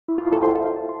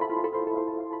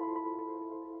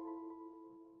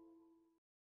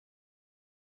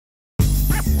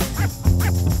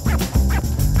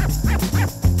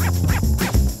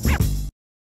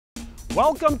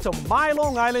Welcome to My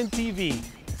Long Island TV.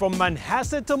 From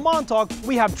Manhasset to Montauk,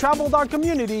 we have traveled our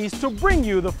communities to bring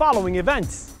you the following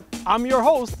events. I'm your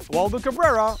host, Waldo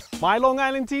Cabrera. My Long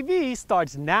Island TV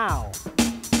starts now.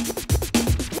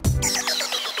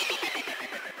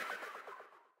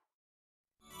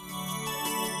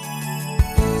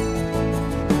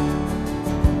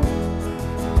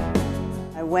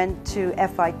 I went to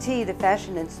FIT, the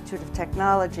Fashion Institute of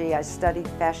Technology. I studied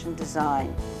fashion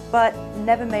design, but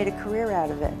never made a career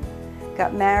out of it.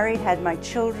 Got married, had my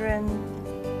children,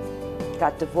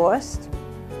 got divorced,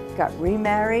 got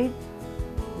remarried.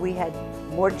 We had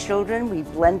more children. We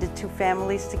blended two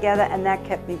families together, and that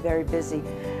kept me very busy.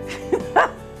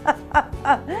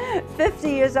 50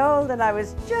 years old, and I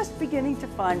was just beginning to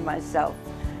find myself,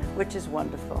 which is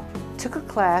wonderful. Took a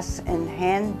class in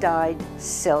hand-dyed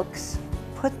silks,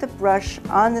 put the brush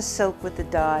on the silk with the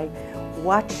dye,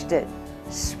 watched it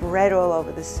spread all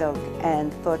over the silk,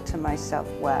 and thought to myself,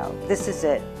 wow, this is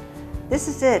it. This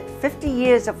is it. 50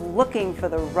 years of looking for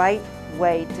the right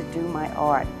way to do my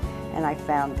art, and I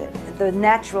found it. The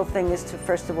natural thing is to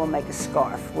first of all make a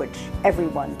scarf, which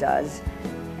everyone does,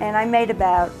 and I made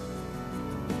about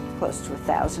close to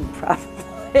 1,000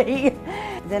 probably.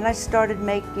 Then I started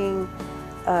making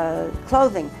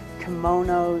clothing,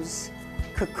 kimonos,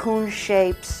 cocoon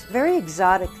shapes, very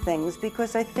exotic things,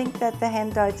 because I think that the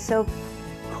hand-dyed silk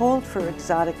called for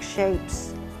exotic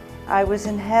shapes. I was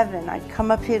in heaven. I'd come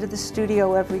up here to the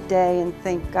studio every day and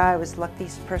think, God, I was the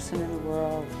luckiest person in the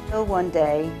world. Till one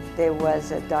day, there was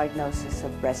a diagnosis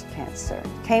of breast cancer.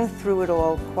 Came through it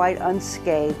all quite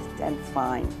unscathed and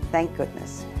fine, thank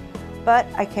goodness. But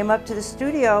I came up to the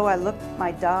studio, I looked at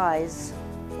my dyes,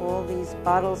 all these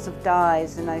bottles of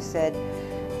dyes, and I said,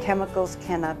 chemicals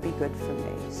cannot be good for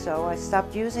me. So I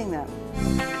stopped using them.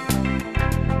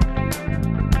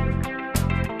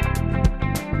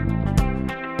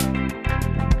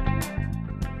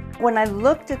 When I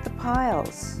looked at the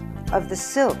piles of the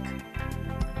silk,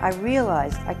 I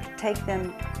realized I could take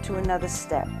them to another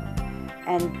step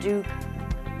and do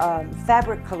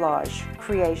fabric collage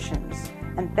creations.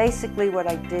 And basically what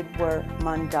I did were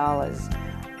mandalas.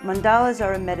 Mandalas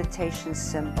are a meditation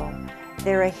symbol.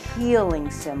 They're a healing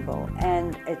symbol,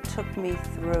 and it took me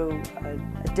through a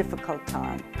difficult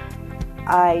time.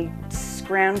 I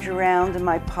scrounge around in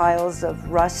my piles of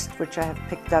rust, which I have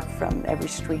picked up from every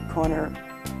street corner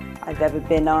I've ever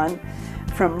been on,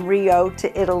 from Rio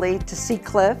to Italy to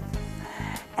Seacliff,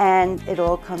 and it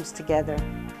all comes together.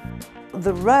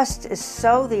 The rust is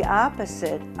so the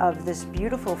opposite of this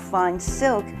beautiful fine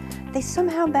silk, they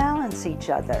somehow balance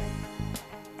each other.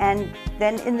 And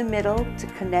then in the middle, to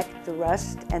connect the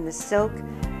rust and the silk,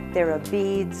 there are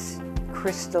beads,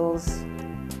 crystals,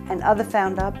 and other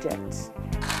found objects.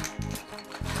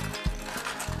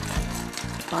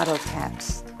 Bottle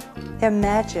caps. They're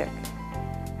magic.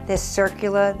 They're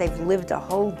circular, they've lived a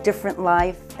whole different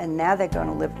life, and now they're going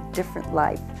to live a different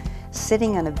life,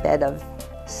 sitting on a bed of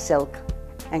silk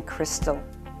and crystal.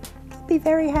 They'll be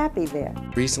very happy there.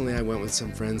 Recently I went with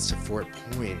some friends to Fort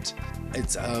Point.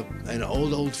 It's an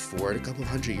old fort, a couple of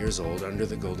 100 years old, under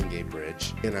the Golden Gate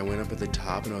Bridge. And I went up at the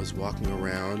top and I was walking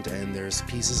around, and there's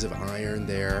pieces of iron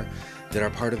there that are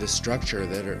part of the structure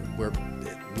that are where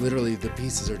literally the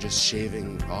pieces are just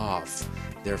shaving off.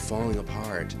 They're falling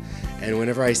apart. And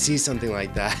whenever I see something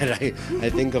like that, I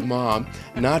think of Mom,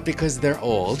 not because they're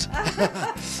old,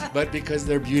 but because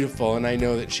they're beautiful, and I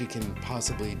know that she can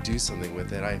possibly do something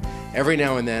with it. Every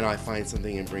now and then I find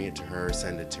something and bring it to her,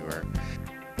 send it to her.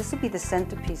 This will be the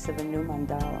centerpiece of a new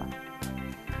mandala.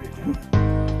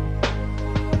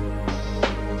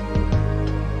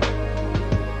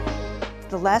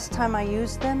 The last time I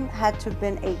used them had to have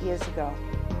been 8 years ago.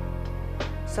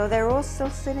 So they're all still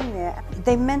sitting there.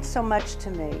 They meant so much to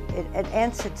me. It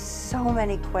answered so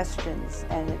many questions,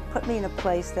 and it put me in a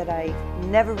place that I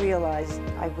never realized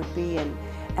I would be in,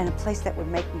 and a place that would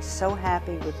make me so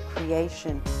happy with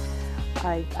creation.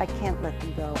 I can't let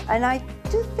them go. And I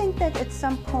do think that at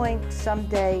some point,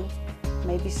 someday,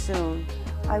 maybe soon,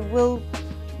 I will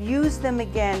use them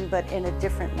again, but in a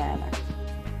different manner.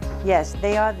 Yes,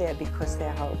 they are there because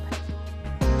they're hope.